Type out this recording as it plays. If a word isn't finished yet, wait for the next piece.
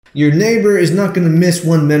Your neighbor is not going to miss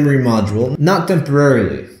one memory module, not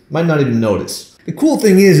temporarily, might not even notice. The cool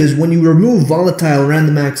thing is when you remove volatile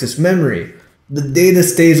random access memory, the data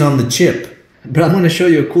stays on the chip. But I'm going to show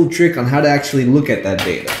you a cool trick on how to actually look at that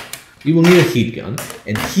data. You will need a heat gun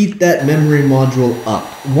and heat that memory module up.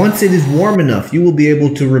 Once it is warm enough, you will be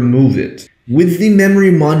able to remove it. With the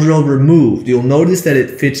memory module removed, you'll notice that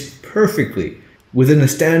it fits perfectly within a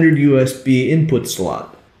standard USB input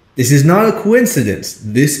slot. This is not a coincidence.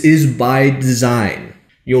 This is by design.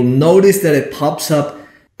 You'll notice that it pops up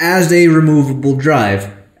as a removable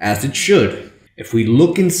drive, as it should. If we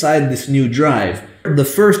look inside this new drive, the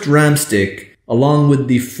first RAM stick, along with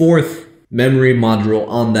the fourth memory module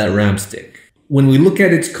on that RAM stick. When we look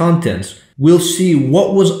at its contents, we'll see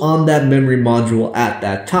what was on that memory module at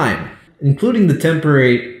that time, including the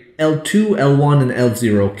temporary L2, L1, and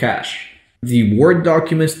L0 cache, the Word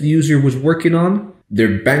documents the user was working on,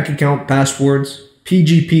 their bank account passwords,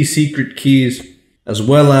 PGP secret keys, as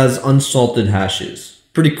well as unsalted hashes.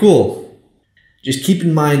 Pretty cool. Just keep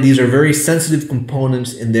in mind these are very sensitive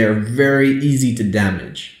components and they're very easy to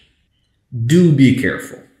damage. Do be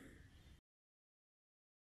careful.